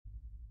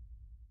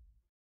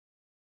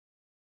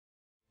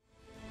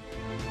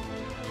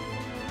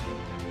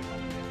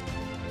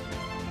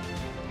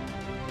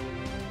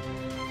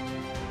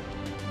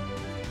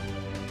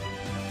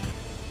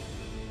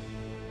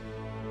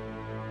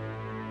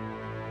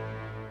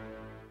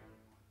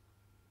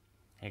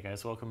Hey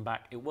guys, welcome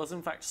back. It was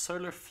in fact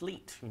Solar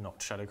Fleet who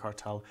knocked Shadow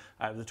Cartel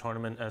out of the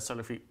tournament.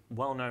 Solar Fleet,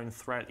 well known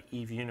throughout the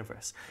EVE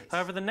universe.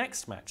 However, the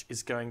next match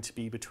is going to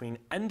be between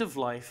End of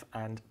Life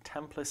and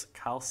Templis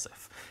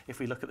CALSF. If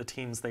we look at the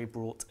teams they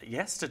brought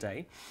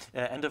yesterday,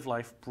 End of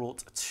Life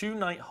brought 2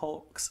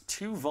 Nighthawks,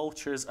 2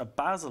 Vultures, a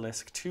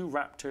Basilisk, 2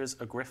 Raptors,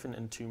 a Griffin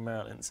and 2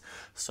 Merlins.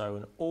 So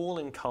an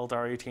all-in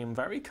Caldari team,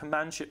 very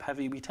command ship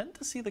heavy. We tend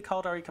to see the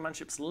Caldari command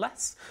ships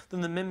less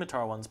than the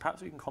Minmatar ones.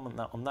 Perhaps we can comment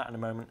on that in a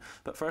moment.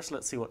 But first,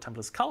 let's see what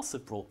Templis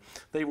CALSF brought.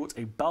 They brought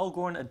a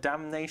Balgorn, a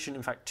Damnation,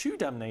 in fact 2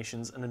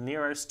 Damnations, and a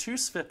Neros, 2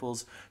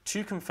 Svipples,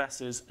 2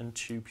 Confessors, and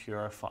 2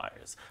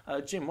 Purifiers.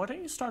 Jim, why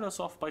don't you start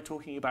us off by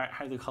talking about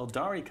how the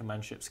Caldari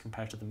command ships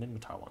compare to the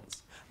Minmatar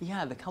ones?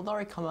 Yeah, the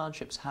Caldari command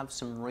ships have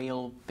some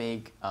real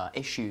big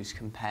issues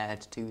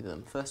compared to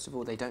them. First of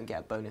all, they don't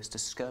get a bonus to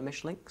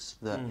skirmish links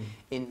that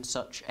in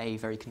such a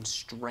very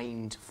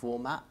constrained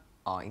format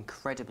are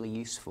incredibly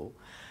useful.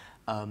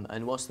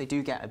 And whilst they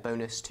do get a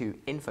bonus to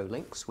info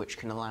links, which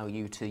can allow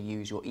you to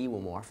use your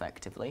evil more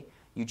effectively,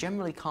 you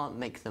generally can't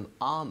make them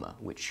armor,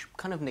 which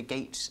kind of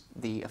negates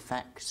the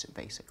effects,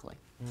 basically.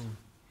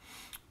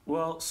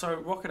 Well, so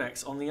Rocket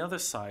X, on the other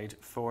side,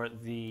 for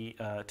the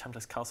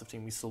Templis CALSF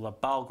team, we saw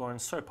that Balgorn,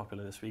 so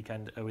popular this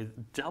weekend,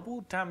 with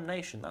double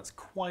Damnation. That's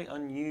quite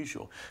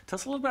unusual. Tell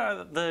us a little bit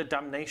about the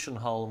Damnation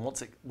hull and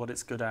what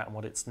it's good at and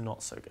what it's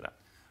not so good at.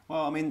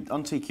 Well, I mean,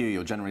 on TQ,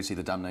 you'll generally see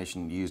the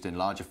Damnation used in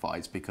larger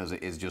fights because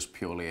it is just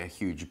purely a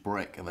huge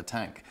brick of a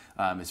tank.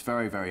 It's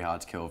very, very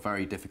hard to kill,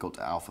 very difficult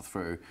to alpha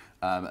through.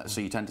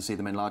 So you tend to see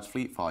them in large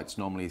fleet fights,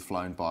 normally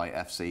flown by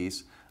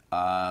FCs.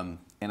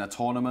 In a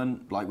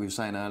tournament, like we were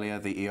saying earlier,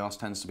 the EOS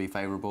tends to be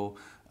favourable.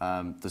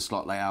 The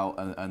slot layout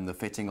and the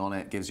fitting on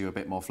it gives you a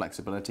bit more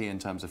flexibility in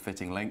terms of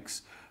fitting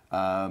links.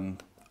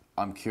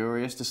 I'm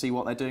curious to see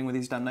what they're doing with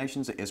these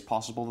Damnations. It is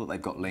possible that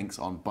they've got links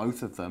on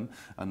both of them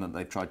and that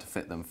they've tried to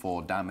fit them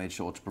for damage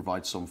or to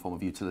provide some form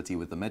of utility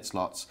with the mid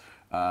slots.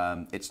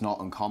 It's not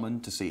uncommon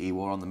to see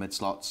E-War on the mid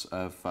slots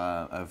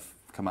of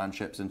command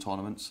ships in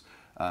tournaments.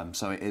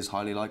 So it is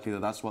highly likely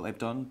that that's what they've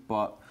done.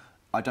 But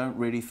I don't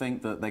really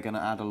think that they're going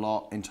to add a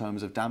lot in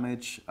terms of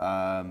damage.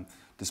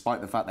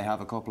 Despite the fact they have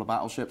a couple of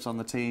battleships on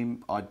the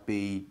team, I'd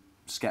be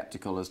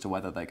skeptical as to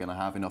whether they're going to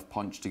have enough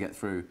punch to get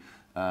through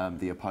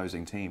the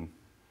opposing team.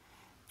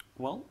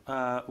 Well,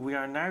 we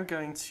are now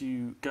going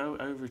to go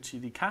over to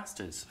the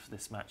casters for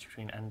this match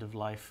between End of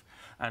Life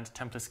and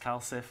Templis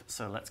CALSF,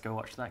 so let's go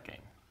watch that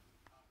game.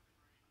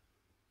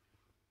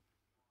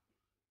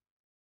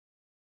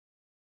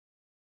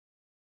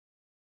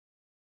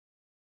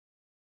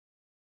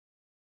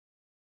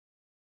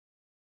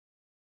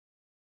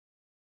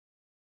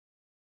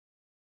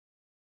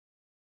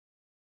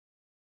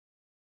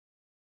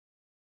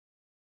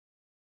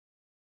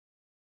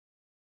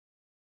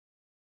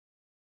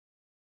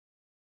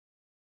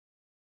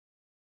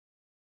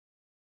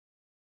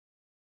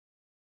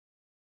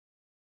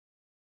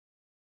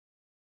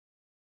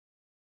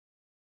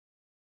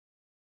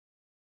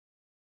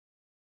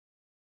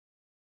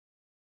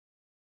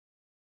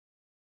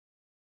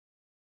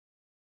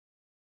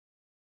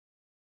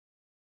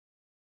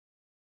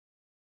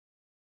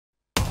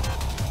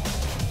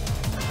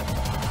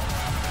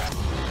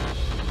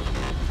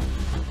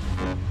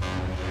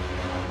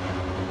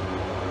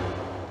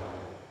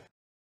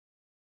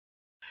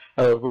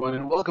 Hello everyone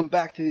and welcome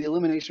back to the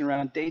Elimination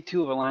Round, Day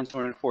 2 of Alliance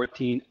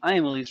 114. I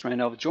am Elise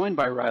Randolph, joined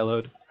by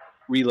Reload,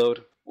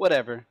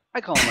 whatever.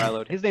 I call him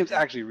Reload. His name's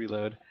actually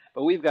Reload.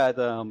 But we've got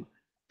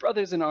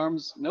Brothers in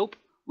Arms, nope.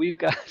 We've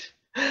got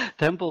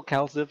Temple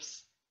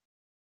CALSFs.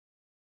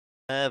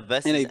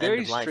 Versus in a very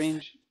End of Life.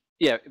 strange,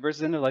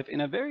 versus End of Life,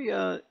 in a very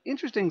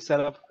interesting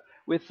setup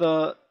with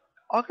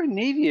Augur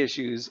Navy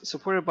issues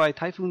supported by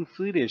Typhoon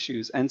Fleet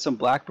issues and some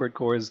Blackbird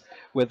cores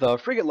with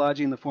Frigate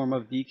Logi in the form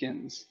of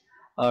Deacons.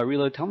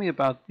 Reload, tell me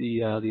about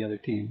the other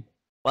team.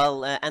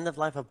 Well, End of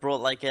Life have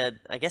brought like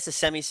I guess a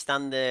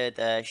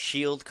semi-standard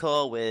shield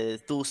core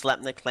with dual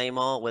Sleipnir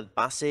Claymore with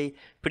Bassi.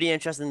 Pretty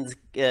interesting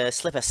to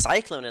slip a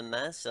Cyclone in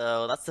there.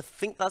 So I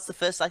think that's the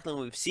first Cyclone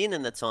we've seen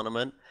in the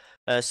tournament.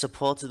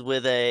 Supported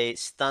with a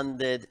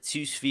standard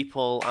 2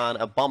 Sweepole and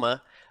a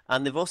Bomber,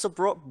 and they've also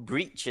brought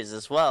Breaches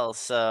as well.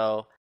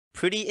 So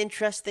pretty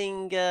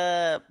interesting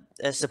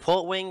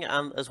support wing,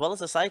 as well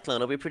as a Cyclone.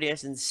 It'll be pretty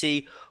interesting to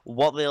see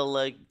what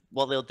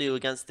they'll do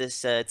against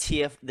this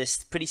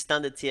this pretty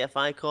standard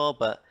TFI core.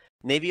 But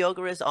Navy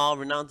Augurs are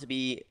renowned to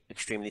be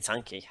extremely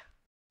tanky.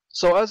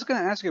 So I was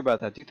going to ask you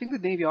about that. Do you think the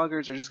Navy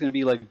Augurs are just going to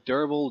be like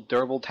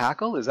durable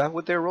tackle? Is that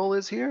what their role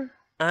is here?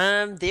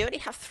 They already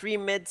have 3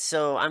 mids,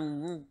 so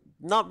I'm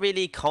not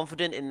really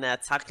confident in their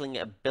tackling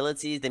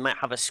abilities. They might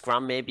have a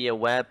Scram, maybe a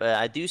Web.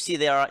 I do see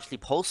they are actually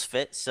pulse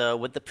fit, so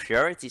with the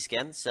Purity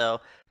skin, so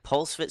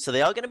pulse fit. So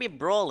they are going to be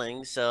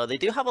brawling, so they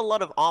do have a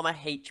lot of armor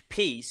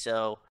HP,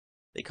 so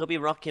they could be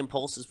rocking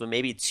pulses with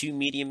maybe 2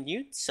 medium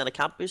newts and a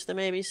cap booster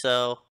maybe,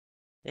 so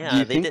yeah. Do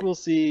you think we'll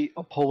see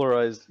a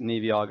polarized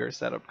Navy Augur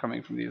setup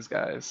coming from these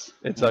guys?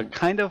 It's a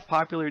kind of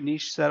popular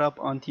niche setup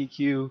on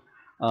TQ.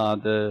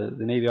 the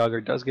Navy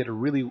Augur does get a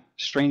really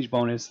strange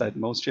bonus that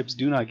most ships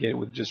do not get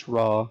with just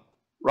raw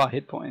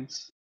hit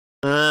points.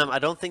 I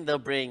don't think they'll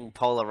bring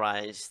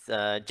polarized,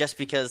 just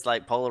because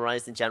like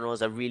polarized in general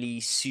is a really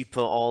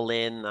super all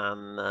in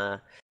and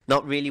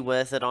not really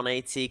worth it on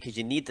AT because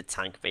you need the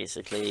tank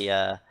basically.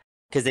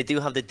 Because they do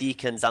have the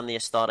Deacons and the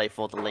Astarte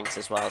for the links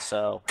as well.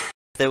 So if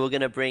they were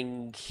gonna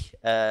bring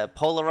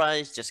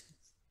polarized, just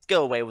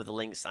go away with the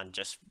links and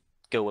just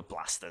go with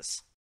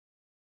blasters.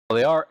 Well,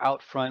 they are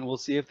out front. We'll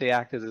see if they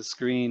act as a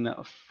screen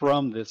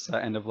from this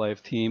end of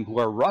life team who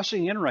are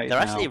rushing in right now.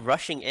 They're actually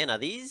rushing in. Are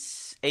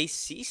these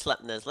AC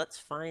Sleipnirs? Let's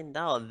find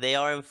out. They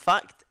are in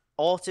fact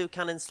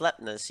autocannon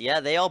Sleipnirs. Yeah,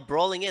 they are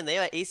brawling in. They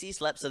are AC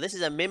Slep. So this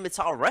is a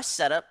Minmatar rush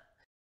setup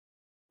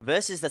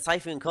versus the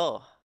Typhoon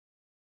Core.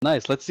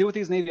 Nice. Let's see what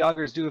these Navy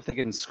Augurs do if they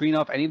can screen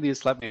off any of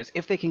these Sleipnirs.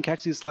 If they can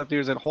catch these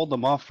Sleipnirs and hold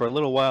them off for a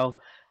little while,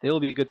 they will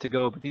be good to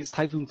go. But these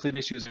Typhoon Fleet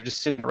issues are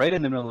just sitting right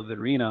in the middle of the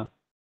arena.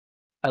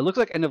 It looks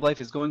like End of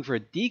Life is going for a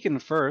Deacon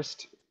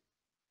first.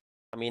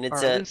 I mean,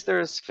 it's at least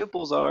their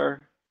Fipples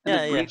are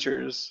and the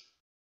Breachers.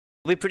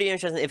 It'll be pretty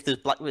interesting if the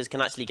Blackbirds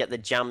can actually get the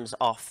jams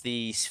off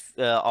the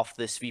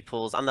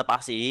Sweeples and the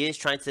Bassi. He is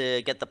trying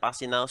to get the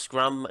Bassi now.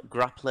 Scram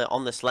Grappler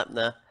on the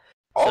Sleipnir.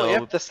 Oh, so,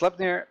 yep, the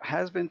Sleipnir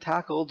has been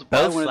tackled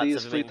by one of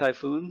these Fleet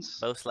Typhoons.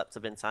 Both Sleps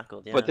have been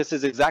tackled, yeah. But this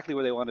is exactly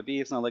where they want to be.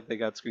 It's not like they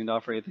got screened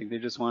off or anything. They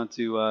just want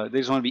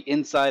to be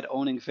inside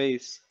owning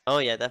face. Oh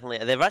yeah,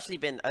 definitely. They've actually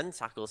been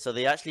untackled, so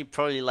they actually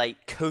probably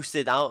like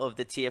coasted out of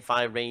the tier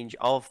 5 range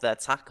of their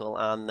tackle,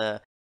 and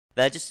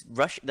they're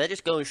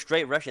just going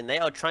straight rushing. They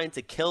are trying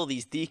to kill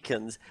these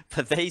Deacons,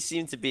 but they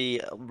seem to be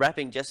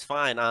repping just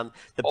fine. And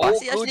the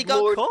Bassi actually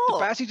got caught. The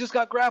Bassi just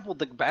got grappled.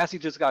 The Bassi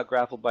just got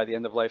grappled by the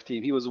End of Life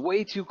team. He was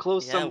way too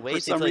close. Yeah, way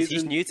too close.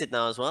 He's neutered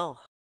now as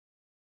well.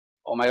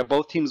 Oh my god,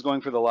 both teams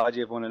going for the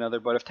Logi of one another.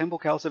 But if Temple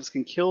CALSFs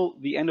can kill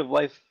the End of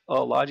Life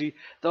Logi,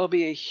 that'll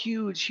be a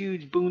huge,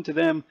 huge boon to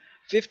them.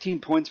 15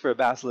 points for a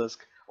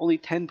Basilisk, only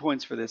 10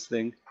 points for this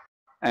thing,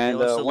 and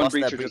one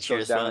Breacher just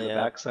goes down on the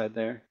backside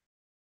there.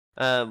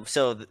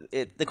 So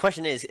the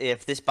question is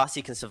if this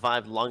Bassi can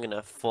survive long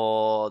enough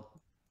for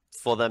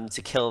them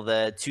to kill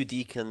the 2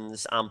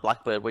 Deacons and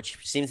Blackbird, which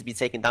seems to be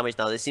taking damage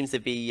now. They seems to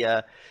be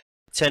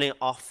turning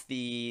off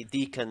the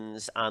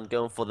Deacons and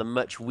going for the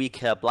much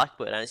weaker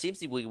Blackbird, and it seems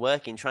to be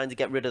working, trying to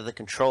get rid of the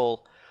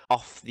control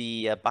off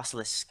the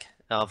Basilisk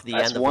of the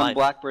End of Life. That's one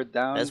Blackbird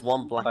down. There's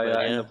one Blackbird,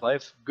 End of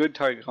Life. Good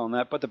target on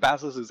that, but the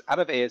Basilisk is out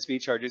of ASV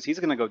charges. He's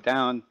going to go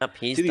down to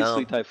these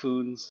Fleet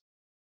Typhoons.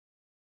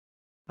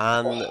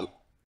 And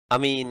I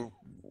mean,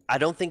 I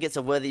don't think it's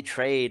a worthy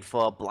trade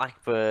for a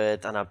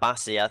Blackbird and a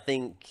Bassi. I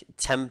think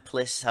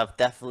Templis have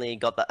definitely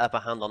got the upper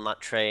hand on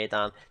that trade,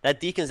 and their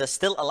Deacons are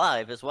still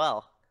alive as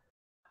well.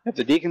 If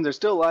the Deacons are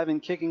still alive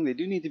and kicking, they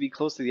do need to be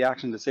close to the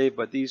action to save,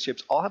 but these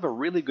ships all have a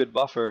really good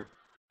buffer.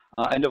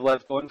 End of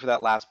Life going for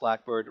that last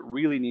Blackbird.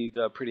 Really need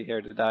Pretty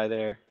Hair to die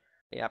there.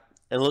 Yep.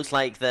 It looks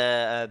like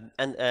the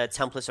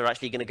Templis are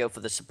actually going to go for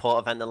the support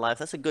of End of Life.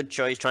 That's a good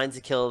choice, trying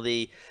to kill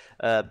the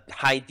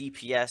high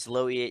DPS,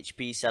 low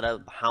EHP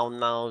setup. Hound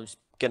now is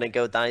going to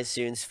go die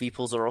soon.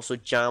 Sweeples are also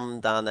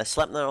jammed, and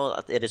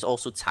Sleipnir, it is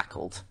also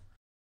tackled.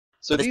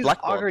 So these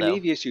Augur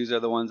Navy issues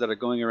are the ones that are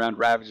going around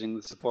ravaging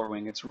the support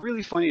wing. It's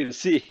really funny to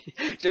see.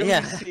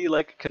 Generally see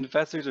like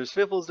Confessors or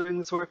Swiffles doing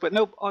this work, but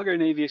nope, Augur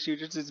Navy issue,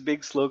 just this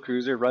big slow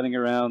cruiser running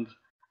around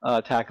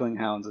tackling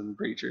Hounds and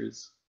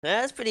Breachers.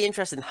 Yeah, it's pretty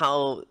interesting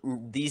how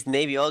these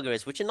Navy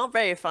Augurs, which are not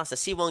very fast, I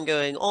see one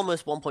going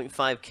almost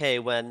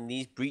 1.5k when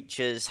these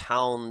Breachers,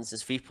 Hounds, and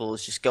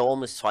Sweeples just go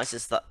almost twice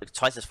as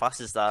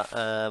fast as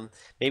that.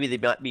 Maybe they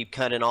might be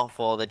cutting off,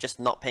 or they're just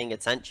not paying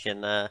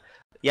attention.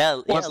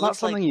 Well, it's not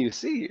something you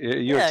see.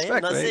 You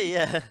expect, right?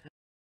 Yeah.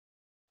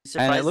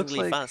 And it looks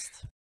like,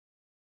 fast.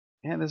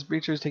 Yeah, this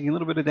Breacher is taking a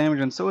little bit of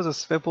damage, and so is a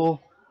Swipple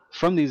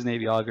from these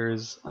Navy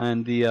Augurs.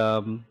 And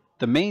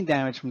the main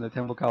damage from the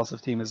Temple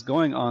CALSF team is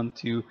going on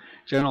to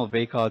General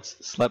Vakot's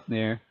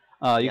Sleipnir.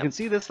 You can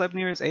see that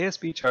Sleipnir is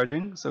ASB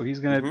charging, so he's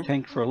going to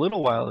tank for a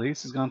little while at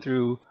least. He's gone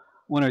through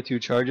 1 or 2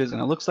 charges,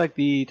 and it looks like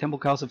the Temple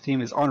CALSF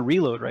team is on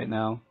reload right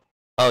now.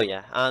 Oh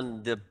yeah,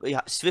 and the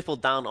Swiffle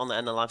down on the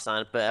End of Life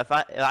side, but if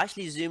I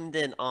actually zoomed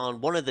in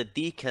on one of the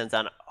Deacons,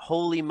 and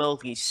holy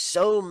moly,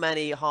 so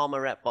many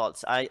Harmer rep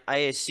bots. I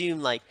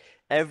assume like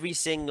every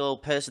single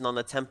person on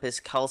the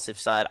Tempest CALSF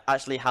side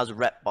actually has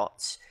rep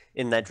bots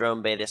in their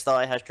drone bay. The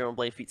Astarte has drone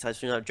blade, Fleet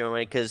Typhoon have drone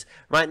blade, because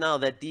right now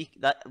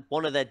that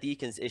one of their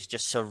Deacons is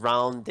just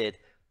surrounded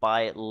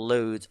by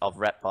loads of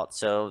rep bots.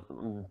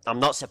 So I'm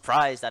not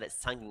surprised that it's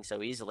tanking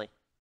so easily.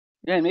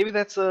 Yeah, and maybe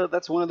that's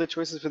one of the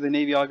choices for the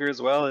Navy Augur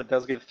as well. It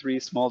does give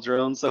 3 small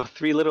drones, so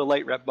 3 little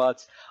light rep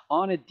bots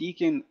on a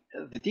Deacon.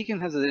 The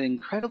Deacon has an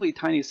incredibly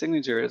tiny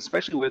signature,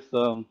 especially with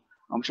I'm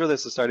sure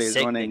this Astarte is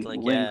running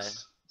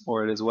links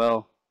for it as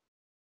well.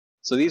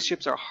 So these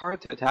ships are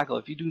hard to tackle.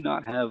 If you do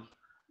not have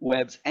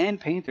webs and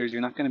painters,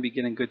 you're not going to be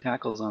getting good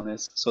tackles on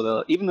this.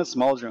 So even the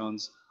small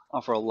drones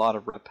offer a lot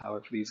of rep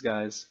power for these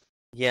guys.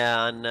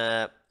 Yeah,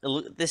 and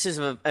this is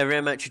a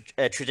very much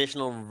a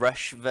traditional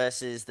rush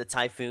versus the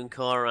Typhoon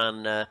Core,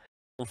 and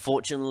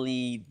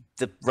unfortunately,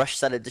 the rush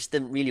setup just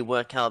didn't really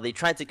work out. They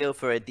tried to go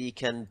for a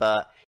Deacon,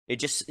 but it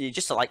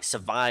just like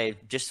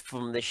survived just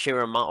from the sheer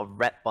amount of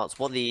rep bots.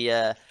 What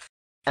the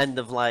end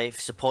of life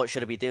support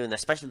should be doing,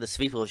 especially the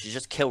sweeper, should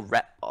just kill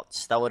rep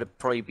bots. That would have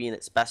probably been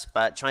its best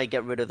bet. Try and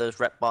get rid of those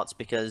rep bots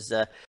because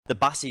the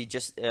Bassi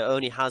just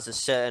only has a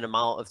certain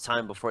amount of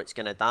time before it's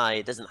going to die.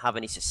 It doesn't have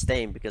any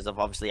sustain because of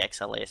obviously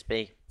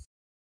XLASB.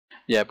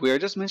 Yeah, but we were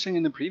just mentioning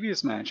in the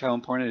previous match how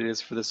important it is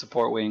for the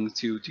support wings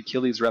to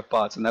kill these rep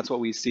bots, and that's what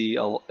we see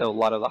a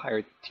lot of the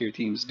higher tier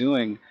teams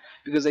doing,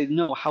 because they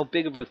know how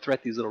big of a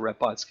threat these little rep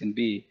bots can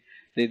be.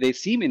 They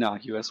seem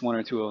innocuous, one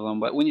or two of them,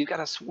 but when you've got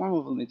a swarm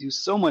of them, they do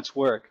so much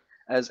work,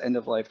 as End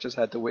of Life just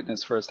had to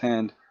witness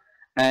firsthand.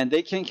 And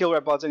they can't kill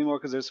rep bots anymore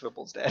because their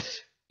Swivel's dead.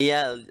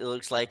 Yeah, it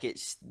looks like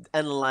it's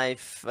End of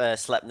Life,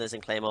 Sleipnir's,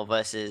 and Claymore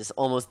versus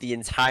almost the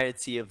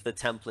entirety of the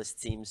Templis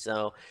team,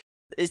 so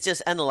it's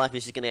just End of Life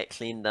is just going to get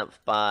cleaned up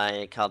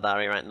by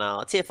Caldari right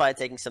now. Tier 5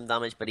 taking some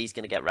damage, but he's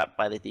going to get wrapped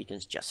by the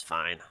Deacons just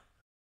fine.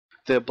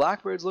 The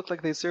Blackbirds look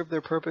like they served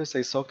their purpose.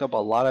 They soaked up a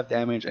lot of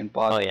damage and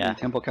bought the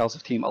Temple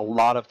CALSF team a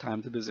lot of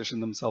time to position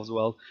themselves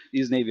well.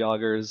 These Navy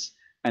Augurs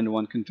and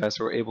one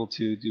Confessor were able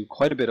to do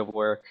quite a bit of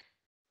work,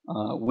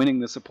 winning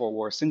the support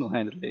war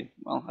single-handedly.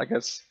 Well, I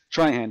guess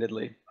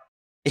tri-handedly.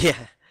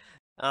 Yeah,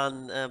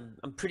 and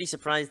I'm pretty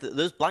surprised that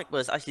those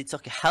Blackbirds actually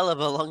took a hell of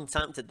a long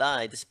time to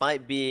die,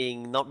 despite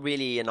being not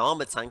really an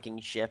armor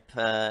tanking ship.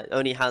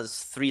 Only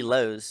has 3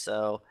 lows,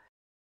 so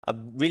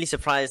I'm really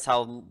surprised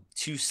how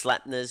 2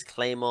 Sleipnirs,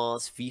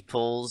 Claymores,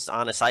 Vepals,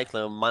 and a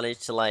Cyclone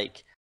managed to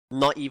like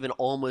not even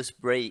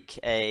almost break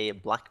a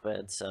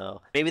Blackbird.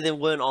 So maybe they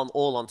weren't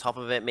all on top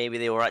of it. Maybe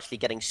they were actually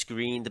getting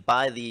screened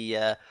by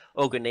the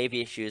Ogre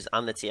Navy issues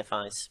and the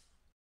TFIs.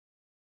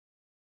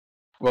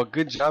 Well,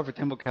 good job for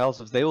Temple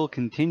CALSF. They will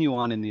continue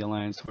on in the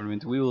Alliance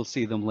Tournament. We will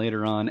see them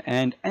later on,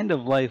 and End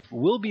of Life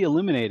will be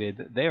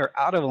eliminated. They are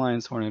out of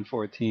Alliance Tournament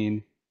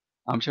 14.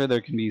 I'm sure there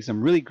can be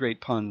some really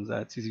great puns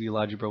that CCV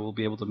Logibro will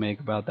be able to make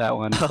about that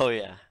one. Oh,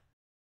 yeah.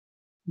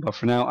 But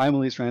for now, I'm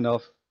Elise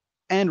Randolph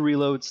and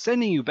Reload,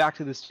 sending you back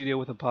to the studio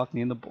with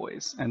Apophany and the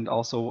boys, and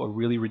also a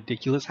really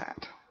ridiculous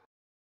hat.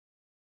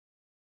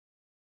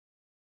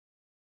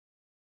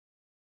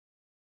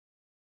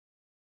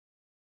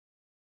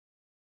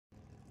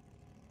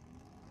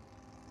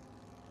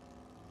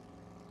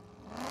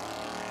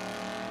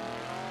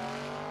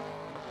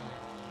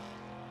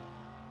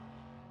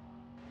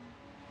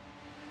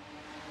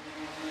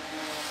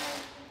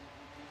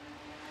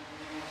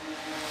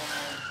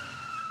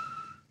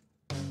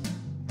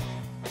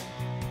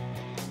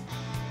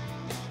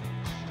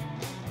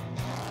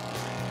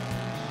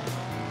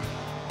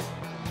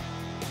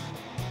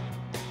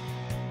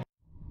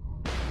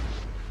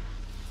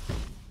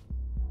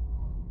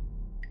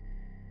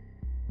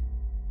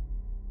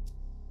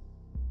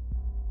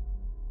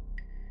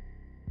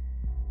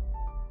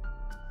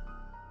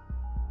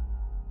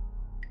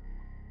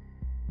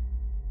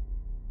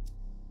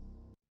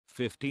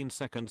 "15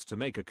 seconds to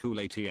make a cool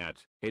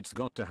ATXIV. It's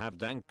got to have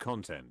dank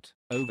content.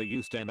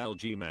 Overused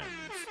MLG Mans.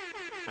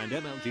 And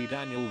MLG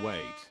Daniel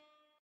Wait.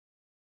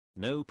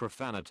 No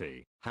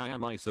profanity. How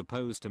am I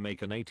supposed to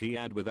make an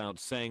ATXIV without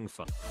saying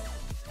fuck?"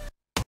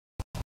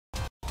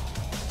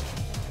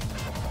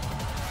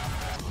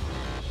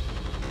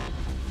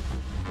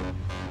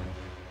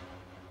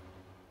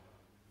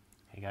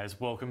 Hey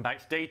guys, welcome back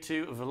to day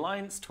 2 of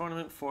Alliance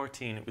Tournament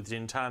 14 with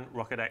Jintan,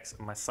 Rocket X,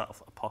 and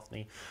myself,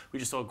 Apophany. We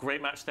just saw a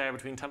great match there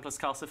between Templis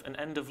CALSF and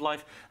End of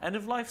Life. End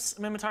of Life's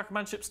Mimitar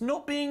command ships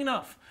not being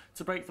enough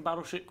to break the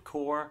battleship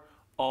core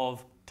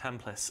of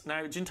Templis.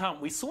 Now, Jintan,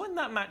 we saw in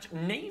that match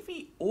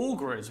Navy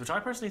Augurs, which I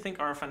personally think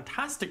are a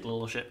fantastic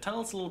little ship. Tell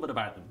us a little bit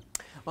about them.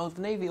 Well,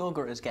 the Navy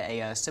Augurs get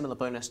a similar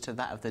bonus to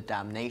that of the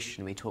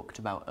Damnation we talked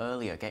about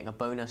earlier, getting a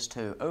bonus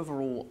to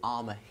overall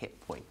armor hit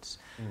points.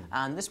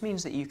 And this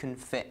means that you can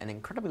fit an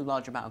incredibly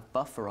large amount of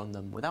buffer on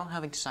them without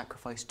having to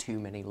sacrifice too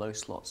many low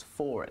slots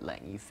for it,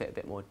 letting you fit a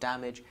bit more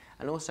damage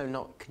and also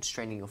not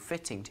constraining your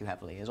fitting too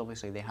heavily, as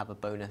obviously they have a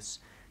bonus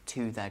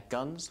to their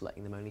guns,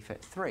 letting them only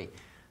fit 3.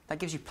 That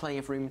gives you plenty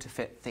of room to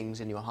fit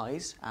things in your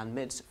highs and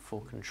mids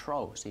for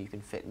control. So you can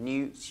fit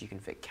newts, you can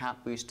fit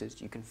cap boosters,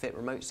 you can fit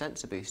remote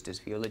sensor boosters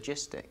for your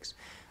logistics.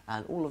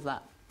 And all of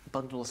that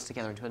bundles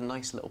together into a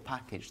nice little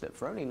package that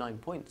for only 9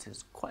 points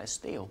is quite a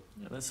steal.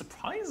 Yeah, they're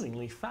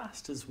surprisingly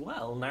fast as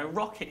well. Now,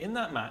 Rocket, in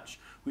that match,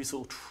 we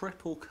saw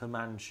triple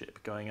command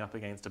ship going up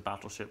against a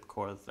battleship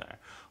core there.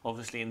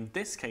 Obviously, in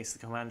this case, the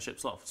command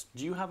ship's lost.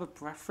 Do you have a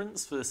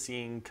preference for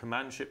seeing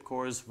command ship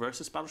cores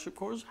versus battleship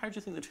cores? How do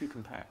you think the two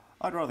compare?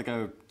 I'd rather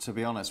go, to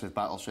be honest, with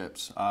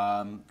battleships.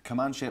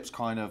 Command ships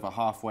kind of are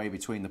halfway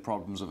between the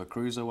problems of a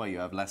cruiser, where you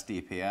have less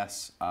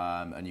DPS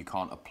and you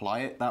can't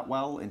apply it that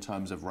well in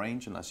terms of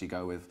range, unless you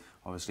go with,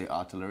 obviously,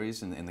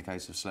 artilleries in the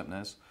case of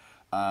Sleipnirs.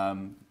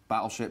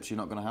 Battleships, you're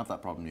not going to have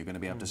that problem. You're going to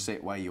be able to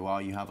sit where you are.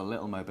 You have a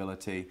little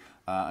mobility,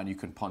 and you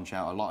can punch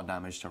out a lot of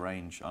damage to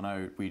range. I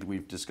know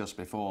we've discussed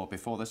before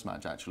this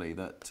match, actually,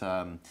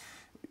 that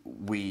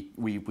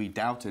we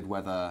doubted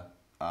whether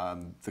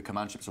the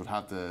command ships would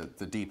have the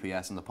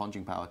DPS and the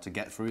punching power to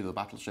get through the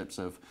battleships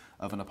of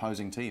an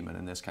opposing team, and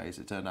in this case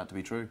it turned out to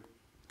be true.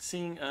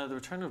 Seeing the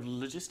return of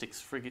logistics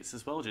frigates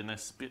as well, Jin,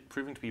 they're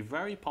proving to be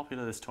very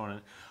popular this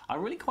tournament. I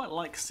really quite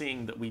like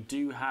seeing that we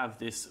do have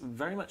this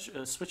very much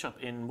switch up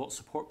in what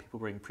support people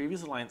bring.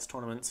 Previous Alliance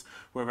tournaments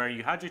were where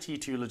you had your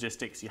T2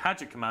 logistics, you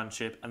had your command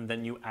ship, and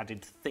then you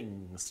added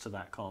things to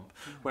that comp.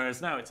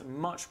 Whereas now it's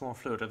much more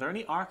fluid. Are there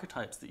any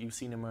archetypes that you've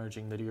seen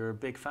emerging that you're a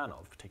big fan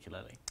of,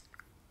 particularly?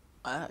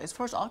 As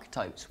far as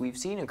archetypes, we've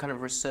seen a kind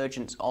of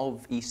resurgence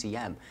of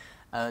ECM.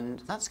 And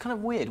that's kind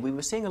of weird. We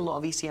were seeing a lot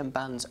of ECM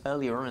bans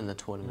earlier on in the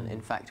tournament.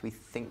 In fact, we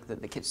think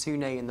that the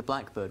Kitsune and the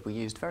Blackbird were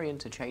used very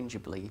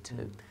interchangeably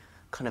to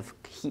kind of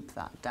keep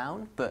that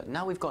down. But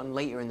now we've gotten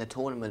later in the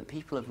tournament,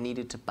 people have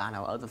needed to ban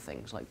out other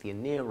things like the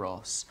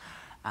Aneros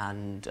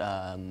and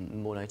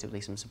more notably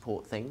some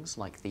support things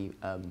like the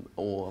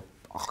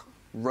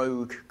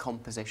rogue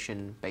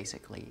composition,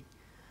 basically.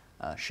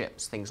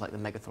 Ships, things like the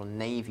Megathron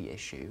Navy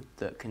issue,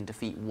 that can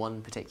defeat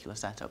one particular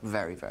setup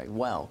very, very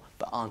well,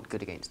 but aren't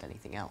good against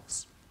anything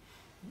else.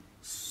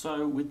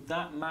 So with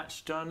that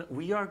match done,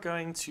 we are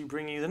going to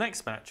bring you the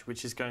next match,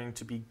 which is going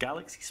to be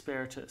Galaxy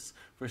Spiritus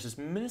versus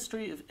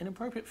Ministry of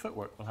Inappropriate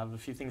Footwork. We'll have a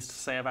few things to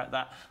say about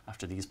that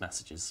after these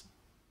messages.